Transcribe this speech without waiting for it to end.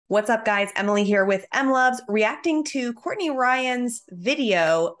What's up, guys? Emily here with emlovz, reacting to Courtney Ryan's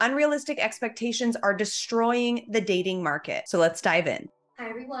video, Unrealistic Expectations Are Destroying the Dating Market. So let's dive in. Hi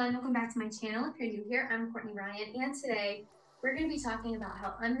everyone, welcome back to my channel. If you're new here, I'm Courtney Ryan, and today we're going to be talking about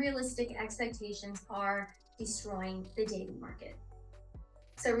how unrealistic expectations are destroying the dating market.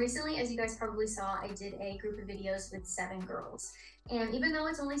 So recently, as you guys probably saw, I did a group of videos with 7 girls. And even though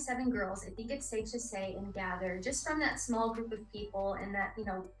it's only 7 girls, I think it's safe to say and gather just from that small group of people and that,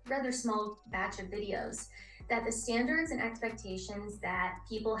 rather small batch of videos, that the standards and expectations that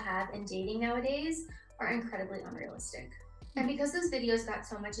people have in dating nowadays are incredibly unrealistic. And because those videos got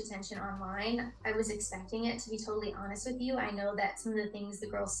so much attention online, I was expecting it, to be totally honest with you. I know that some of the things the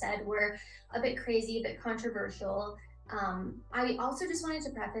girls said were a bit crazy, a bit controversial. I also just wanted to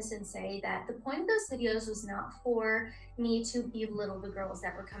preface and say that the point of those videos was not for me to belittle the girls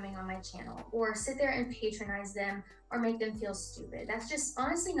that were coming on my channel or sit there and patronize them or make them feel stupid. That's just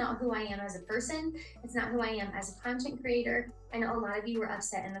honestly not who I am as a person. It's not who I am as a content creator. I know a lot of you were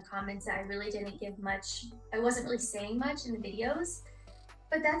upset in the comments that I really didn't give much. I wasn't really saying much in the videos.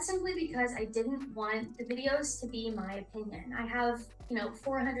 But that's simply because I didn't want the videos to be my opinion. I have,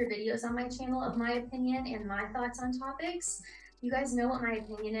 400 videos on my channel of my opinion and my thoughts on topics. You guys know what my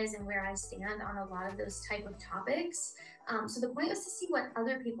opinion is and where I stand on a lot of those type of topics. So the point was to see what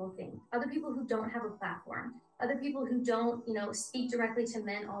other people think, other people who don't have a platform, other people who don't, speak directly to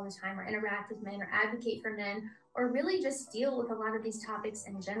men all the time or interact with men or advocate for men or really just deal with a lot of these topics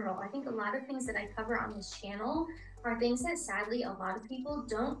in general. I think a lot of things that I cover on this channel are things that sadly a lot of people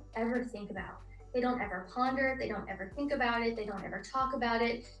don't ever think about. They don't ever ponder, they don't ever think about it, they don't ever talk about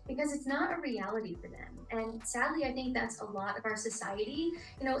it because it's not a reality for them. And sadly, I think that's a lot of our society,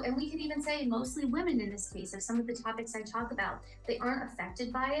 and we could even say mostly women in this case of some of the topics I talk about. They aren't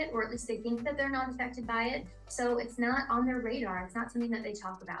affected by it, or at least they think that they're not affected by it. So it's not on their radar. It's not something that they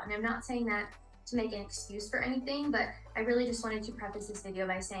talk about. And I'm not saying that to make an excuse for anything, but I really just wanted to preface this video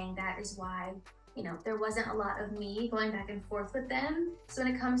by saying that is why there wasn't a lot of me going back and forth with them. So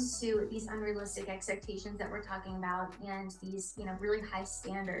when it comes to these unrealistic expectations that we're talking about and these, really high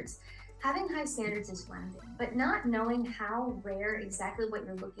standards, having high standards is one thing, but not knowing how rare exactly what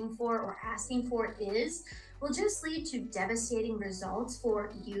you're looking for or asking for is will just lead to devastating results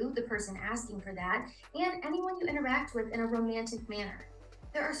for you, the person asking for that, and anyone you interact with in a romantic manner.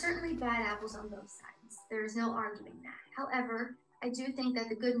 There are certainly bad apples on both sides. There is no arguing that. However, I do think that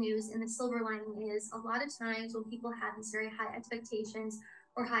the good news and the silver lining is a lot of times when people have these very high expectations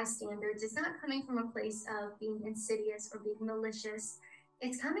or high standards, it's not coming from a place of being insidious or being malicious.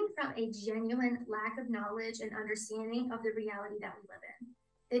 It's coming from a genuine lack of knowledge and understanding of the reality that we live in.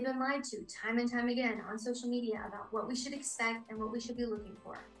 They've been lied to time and time again on social media about what we should expect and what we should be looking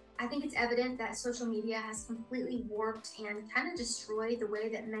for. I think it's evident that social media has completely warped and kind of destroyed the way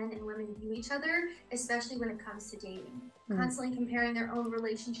that men and women view each other, especially when it comes to dating. Constantly comparing their own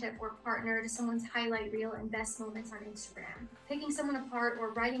relationship or partner to someone's highlight reel and best moments on Instagram. Picking someone apart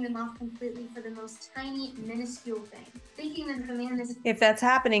or writing them off completely for the most tiny, minuscule thing. Thinking that if a man is... If that's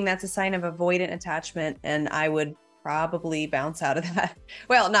happening, that's a sign of avoidant attachment, and I would probably bounce out of that.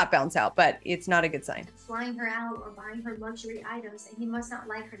 Well, not bounce out, but it's not a good sign. Flying her out or buying her luxury items, and he must not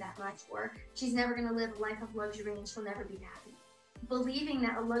like her that much, or she's never going to live a life of luxury and she'll never be happy. Believing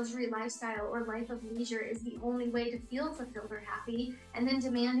that a luxury lifestyle or life of leisure is the only way to feel fulfilled or happy, and then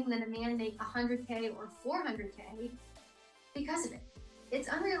demanding that a man make 100K or 400K because of it. It's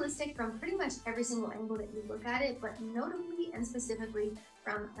unrealistic from pretty much every single angle that you look at it, but notably and specifically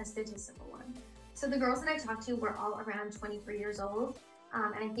from a statistical one. So the girls that I talked to were all around 23 years old,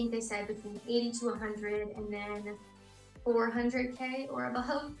 and I think they said between 80 to 100 and then 400K or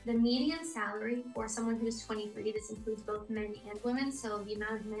above. The median salary for someone who's 23, this includes both men and women, so the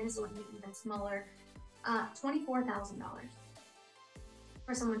amount of men is going to be even smaller, $24,000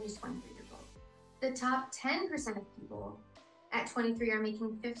 for someone who's 23 years old. The top 10% of people at 23 are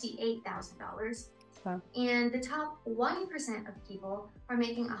making $58,000. Wow. And the top 1% of people are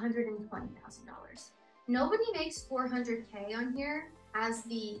making $120,000. Nobody makes 400K on here as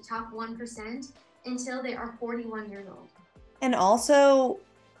the top 1% until they are 41 years old. And also,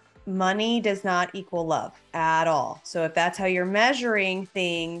 money does not equal love at all. So if that's how you're measuring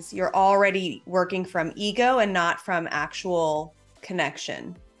things, you're already working from ego and not from actual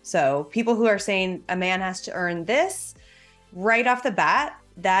connection. So people who are saying a man has to earn this right off the bat,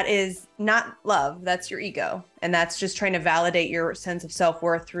 that is not love, that's your ego. And that's just trying to validate your sense of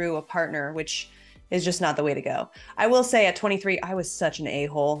self-worth through a partner, which is just not the way to go. I will say at 23, I was such an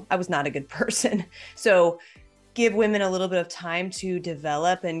a-hole. I was not a good person. So give women a little bit of time to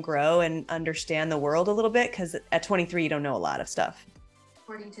develop and grow and understand the world a little bit, because at 23, you don't know a lot of stuff.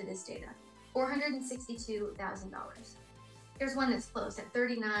 according to this data, $462,000. There's one that's close at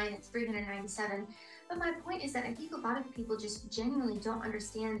 39, it's 397. But my point is that I think a lot of people just genuinely don't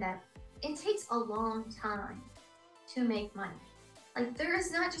understand that it takes a long time to make money. Like there are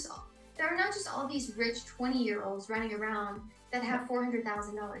not just all these rich 20-year-olds running around that have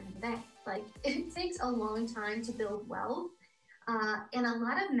 $400,000 in the bank. Like it takes a long time to build wealth. And a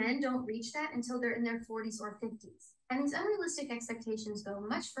lot of men don't reach that until they're in their 40s or 50s. And these unrealistic expectations go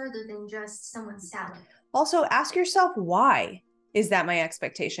much further than just someone's salary. Also, ask yourself, why is that my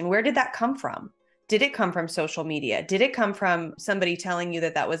expectation? Where did that come from? Did it come from social media? Did it come from somebody telling you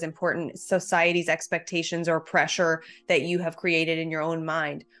that that was important, society's expectations or pressure that you have created in your own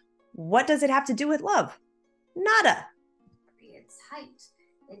mind? What does it have to do with love? Nada. It's height.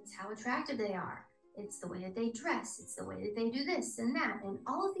 It's how attractive they are. It's the way that they dress. It's the way that they do this and that. And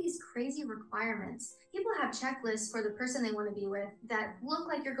all of these crazy requirements. People have checklists for the person they want to be with that look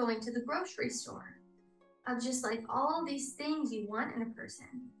like you're going to the grocery store. Of just like all these things you want in a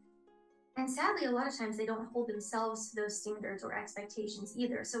person. And sadly, a lot of times they don't hold themselves to those standards or expectations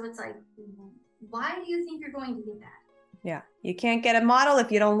either. So it's like, why do you think you're going to get that? Yeah, you can't get a model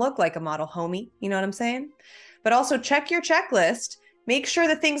if you don't look like a model, homie. You know what I'm saying? But also check your checklist. Make sure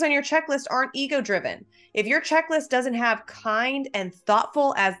the things on your checklist aren't ego-driven. If your checklist doesn't have kind and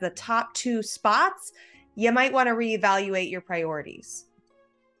thoughtful as the top 2 spots, you might want to reevaluate your priorities.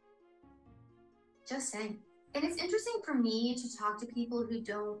 Just saying. And it's interesting for me to talk to people who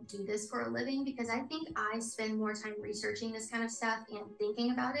don't do this for a living, because I think I spend more time researching this kind of stuff and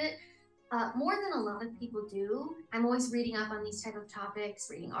thinking about it more than a lot of people do. I'm always reading up on these type of topics,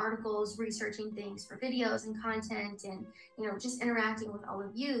 reading articles, researching things for videos and content, and just interacting with all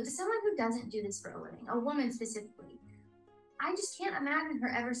of you. To someone who doesn't do this for a living, a woman specifically, I just can't imagine her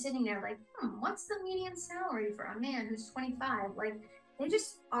ever sitting there like, what's the median salary for a man who's 25? Like, they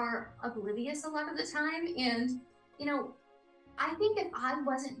just are oblivious a lot of the time. And, I think if I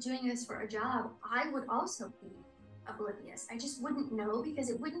wasn't doing this for a job, I would also be oblivious. I just wouldn't know, because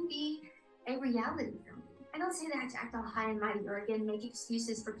it wouldn't be a reality for me. I don't say that to act all high and mighty or again make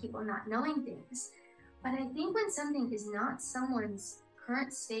excuses for people not knowing things. But I think when something is not someone's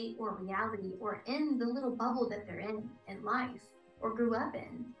current state or reality, or in the little bubble that they're in life or grew up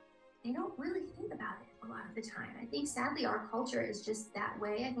in, they don't really think about it a lot of the time. I think sadly our culture is just that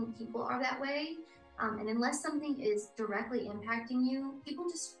way. I think people are that way. And unless something is directly impacting you, people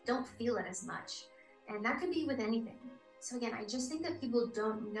just don't feel it as much. And that could be with anything. So again, I just think that people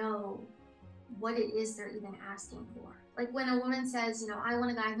don't know what it is they're even asking for. Like when a woman says, I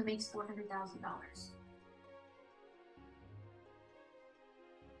want a guy who makes $400,000.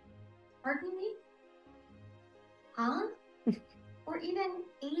 Pardon me? Huh? Or even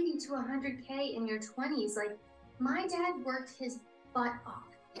 80 to 100K in your 20s. Like my dad worked his butt off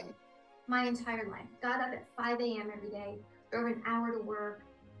my entire life. Got up at 5 a.m. every day, drove an hour to work,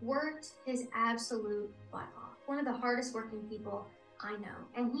 worked his absolute butt off. One of the hardest working people I know,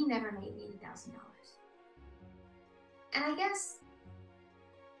 and he never made $80,000. And I guess,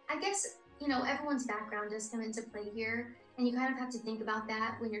 everyone's background does come into play here, and you kind of have to think about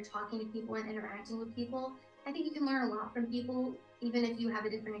that when you're talking to people and interacting with people. I think you can learn a lot from people, even if you have a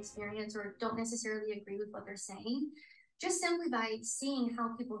different experience or don't necessarily agree with what they're saying, just simply by seeing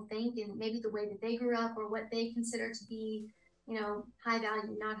how people think and maybe the way that they grew up or what they consider to be, high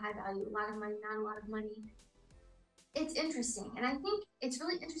value, not high value, a lot of money, not a lot of money. It's interesting. And I think it's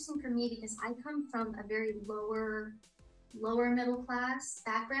really interesting for me because I come from a very lower middle class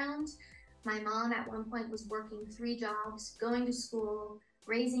background. My mom at one point was working 3 jobs, going to school,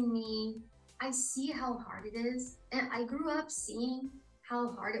 raising me. I see how hard it is. And I grew up seeing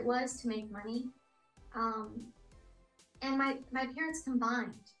how hard it was to make money. And my parents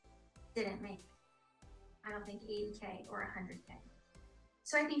combined didn't make, I don't think, 80K or 100K.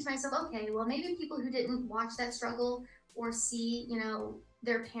 So I think to myself, okay, well, maybe people who didn't watch that struggle or see,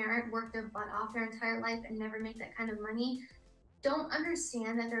 their parent work their butt off their entire life and never make that kind of money, don't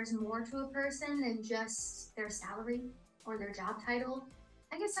understand that there's more to a person than just their salary or their job title.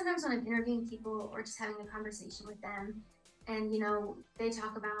 I guess sometimes when I'm interviewing people or just having a conversation with them, and they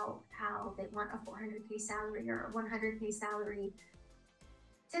talk about how they want a 400K salary or a 100K salary,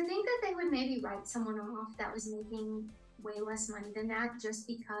 to think that they would maybe write someone off that was making way less money than that just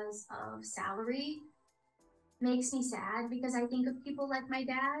because of salary makes me sad, because I think of people like my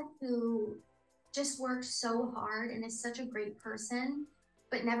dad who just worked so hard and is such a great person,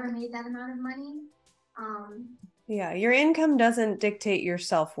 but never made that amount of money. Yeah, your income doesn't dictate your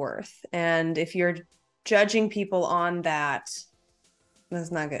self-worth. And if you're judging people on that,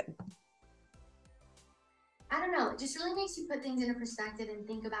 that's not good. I don't know, it just really makes you put things into perspective and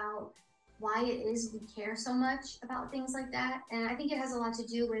think about why it is we care so much about things like that. And I think it has a lot to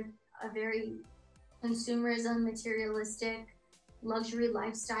do with a very consumerism, materialistic, luxury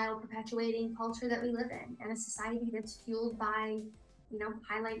lifestyle perpetuating culture that we live in, and a society that's fueled by, you know,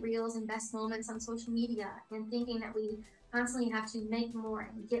 highlight reels and best moments on social media, and thinking that we constantly have to make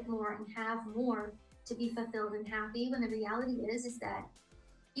more and get more and have more to be fulfilled and happy, when the reality is that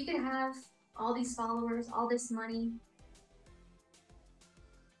you could have all these followers, all this money.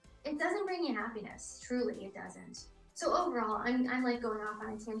 It doesn't bring you happiness. Truly, it doesn't. So overall, I'm like going off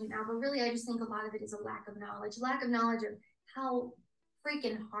on a tangent now, but really I just think a lot of it is a lack of knowledge of how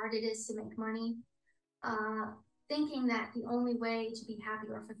freaking hard it is to make money. Thinking that the only way to be happy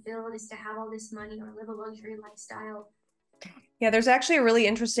or fulfilled is to have all this money or live a luxury lifestyle. Yeah, there's actually a really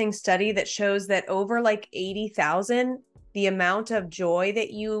interesting study that shows that over like 80,000, the amount of joy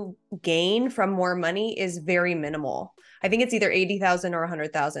that you gain from more money is very minimal. I think it's either 80,000 or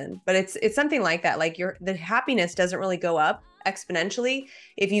 100,000, but it's something like that. Like the happiness doesn't really go up exponentially.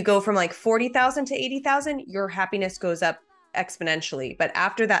 If you go from like 40,000 to 80,000, your happiness goes up exponentially. But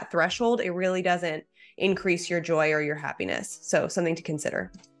after that threshold, it really doesn't increase your joy or your happiness. So something to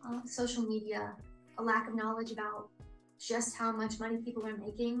consider. Social media, a lack of knowledge about just how much money people are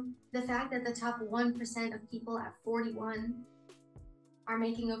making. The fact that the top 1% of people at 41 are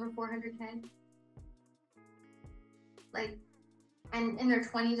making over 400K. Like, and in their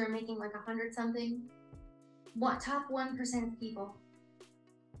 20s are making like 100 something. What top 1% of people,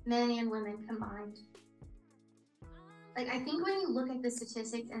 men and women combined. Like, I think when you look at the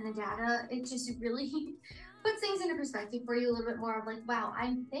statistics and the data, it just really puts things into perspective for you a little bit more of like, wow,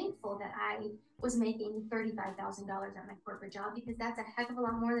 I'm thankful that I was making $35,000 at my corporate job, because that's a heck of a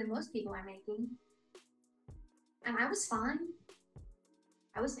lot more than most people are making. And I was fine.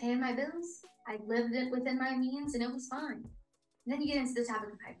 I was paying my bills. I lived it within my means, and it was fine. And then you get into the topic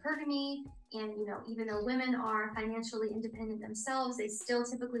of hypergamy, and you know, even though women are financially independent themselves, they still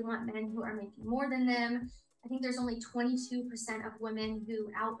typically want men who are making more than them. I think there's only 22% of women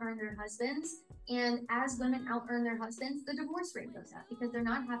who out-earn their husbands. And as women out-earn their husbands, the divorce rate goes up because they're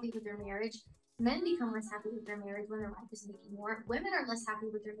not happy with their marriage. Men become less happy with their marriage when their wife is making more. Women are less happy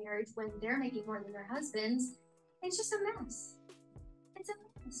with their marriage when they're making more than their husbands. It's just a mess. It's a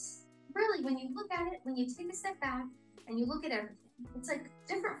mess. Really, when you look at it, when you take a step back and you look at everything, it's like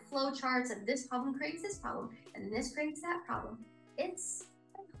different flow charts of this problem creates this problem and this creates that problem. It's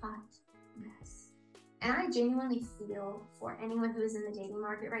a hot mess. And I genuinely feel for anyone who is in the dating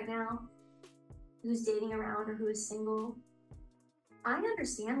market right now, who's dating around or who is single. I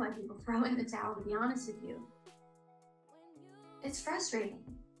understand why people throw in the towel, to be honest with you. It's frustrating.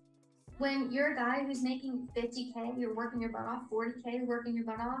 When you're a guy who's making 50K, you're working your butt off, 40K, you're working your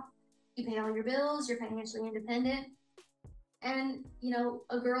butt off, you pay all your bills, you're financially independent, and you know,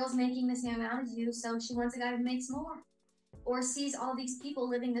 a girl's making the same amount as you, so she wants a guy who makes more. Or sees all these people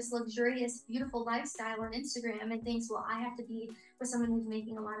living this luxurious, beautiful lifestyle on Instagram and thinks, well, I have to be with someone who's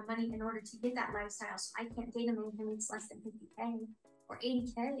making a lot of money in order to get that lifestyle, so I can't date a man who makes less than 50K or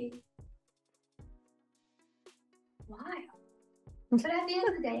 80K. Why? But at the end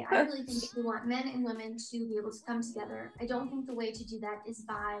of the day, I really think if we want men and women to be able to come together, I don't think the way to do that is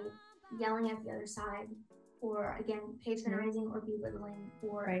by yelling at the other side, or again, patronizing or belittling,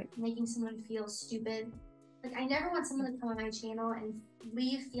 or making someone feel stupid. Like, I never want someone to come on my channel and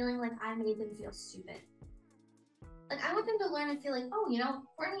leave feeling like I made them feel stupid. Like, I want them to learn and feel like, oh, you know,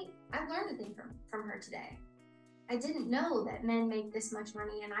 Courtney, I've learned a thing from her today. I didn't know that men make this much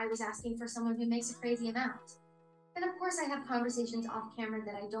money, and I was asking for someone who makes a crazy amount. And of course, I have conversations off camera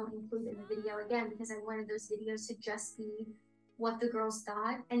that I don't include in the video, again, because I wanted those videos to just be what the girls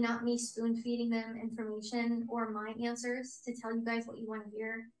thought and not me spoon feeding them information or my answers to tell you guys what you want to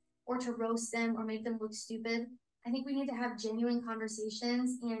hear, or to roast them or make them look stupid. I think we need to have genuine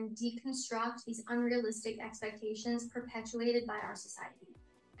conversations and deconstruct these unrealistic expectations perpetuated by our society.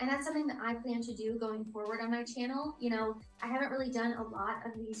 And that's something that I plan to do going forward on my channel. You know, I haven't really done a lot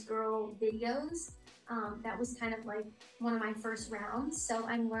of these girl videos. That was kind of like one of my first rounds. So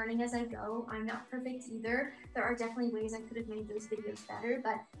I'm learning as I go. I'm not perfect either. There are definitely ways I could have made those videos better,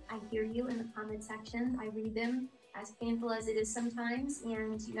 but I hear you in the comment section. I read them, as painful as it is sometimes.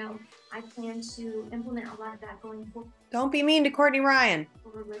 And, you know, I plan to implement a lot of that going forward. Don't be mean to Courtney Ryan.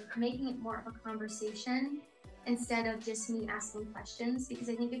 With making it more of a conversation instead of just me asking questions, because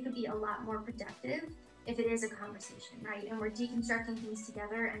I think it could be a lot more productive if it is a conversation, right? And we're deconstructing things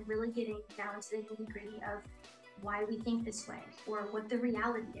together and really getting down to the nitty-gritty of why we think this way or what the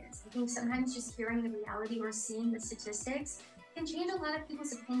reality is. I think sometimes just hearing the reality or seeing the statistics can change a lot of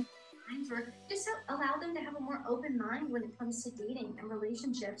people's opinions. times, or just allow them to have a more open mind when it comes to dating and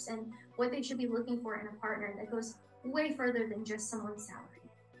relationships and what they should be looking for in a partner that goes way further than just someone's salary.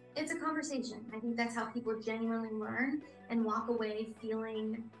 It's a conversation. I think that's how people genuinely learn and walk away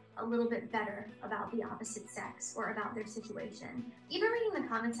feeling a little bit better about the opposite sex or about their situation. Even reading the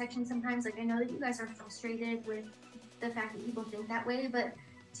comment section sometimes, like I know that you guys are frustrated with the fact that people think that way, but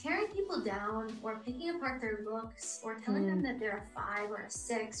tearing people down or picking apart their looks or telling them that they're a 5 or a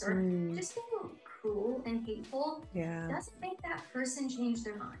 6 or just being cruel and hateful doesn't make that person change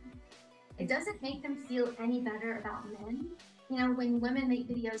their mind. It doesn't make them feel any better about men. You know, when women make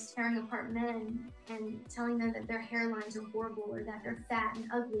videos tearing apart men and telling them that their hairlines are horrible or that they're fat and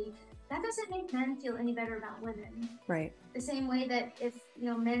ugly, that doesn't make men feel any better about women. Right. The same way that if, you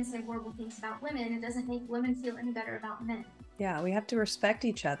know, men say horrible things about women, it doesn't make women feel any better about men. Yeah, we have to respect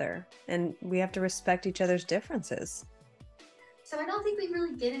each other and we have to respect each other's differences. So I don't think we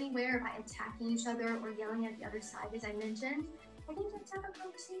really get anywhere by attacking each other or yelling at the other side, as I mentioned. I think let's have a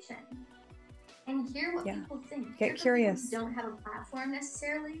conversation and hear what people think. Get curious. People who don't have a platform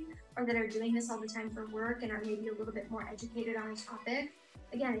necessarily, or that are doing this all the time for work and are maybe a little bit more educated on a topic.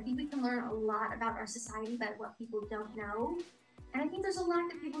 Again, I think we can learn a lot about our society by what people don't know. And I think there's a lot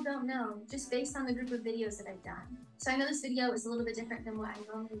that people don't know just based on the group of videos that I've done. So I know this video is a little bit different than what I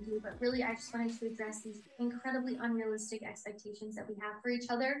normally do, but really I just wanted to address these incredibly unrealistic expectations that we have for each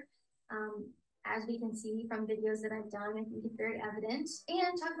other. As we can see from videos that I've done, I think it's very evident,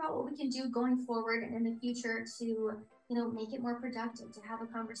 and talk about what we can do going forward and in the future to, you know, make it more productive, to have a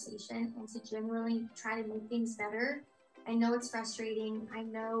conversation and to genuinely try to make things better. I know it's frustrating. I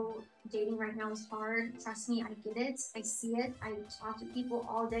know dating right now is hard. Trust me, I get it. I see it. I talk to people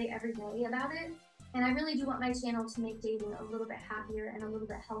all day, every day about it. And I really do want my channel to make dating a little bit happier and a little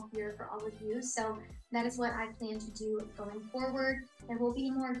bit healthier for all of you. So that is what I plan to do going forward. There will be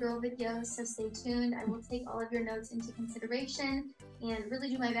more girl videos, so stay tuned. I will take all of your notes into consideration and really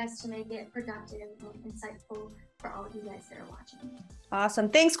do my best to make it productive and insightful for all of you guys that are watching. Awesome.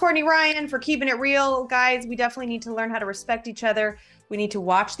 Thanks, Courtney Ryan, for keeping it real. Guys, we definitely need to learn how to respect each other. We need to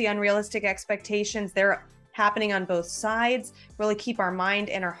watch the unrealistic expectations. They're happening on both sides. Really keep our mind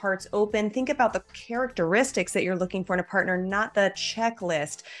and our hearts open. Think about the characteristics that you're looking for in a partner, not the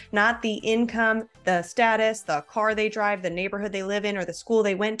checklist, not the income, the status, the car they drive, the neighborhood they live in, or the school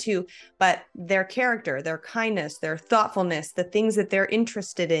they went to, but their character, their kindness, their thoughtfulness, the things that they're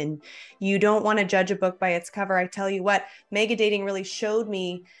interested in. You don't want to judge a book by its cover. I tell you what, mega dating really showed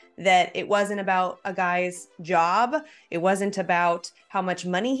me that it wasn't about a guy's job. It wasn't about how much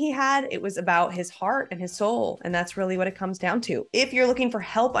money he had. It was about his heart and his soul. And that's really what it comes down to. If you're looking for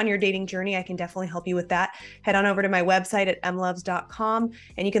help on your dating journey, I can definitely help you with that. Head on over to my website at emlovz.com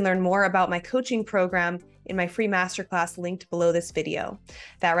and you can learn more about my coaching program in my free masterclass linked below this video.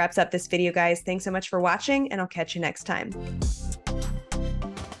 That wraps up this video, guys. Thanks so much for watching, and I'll catch you next time.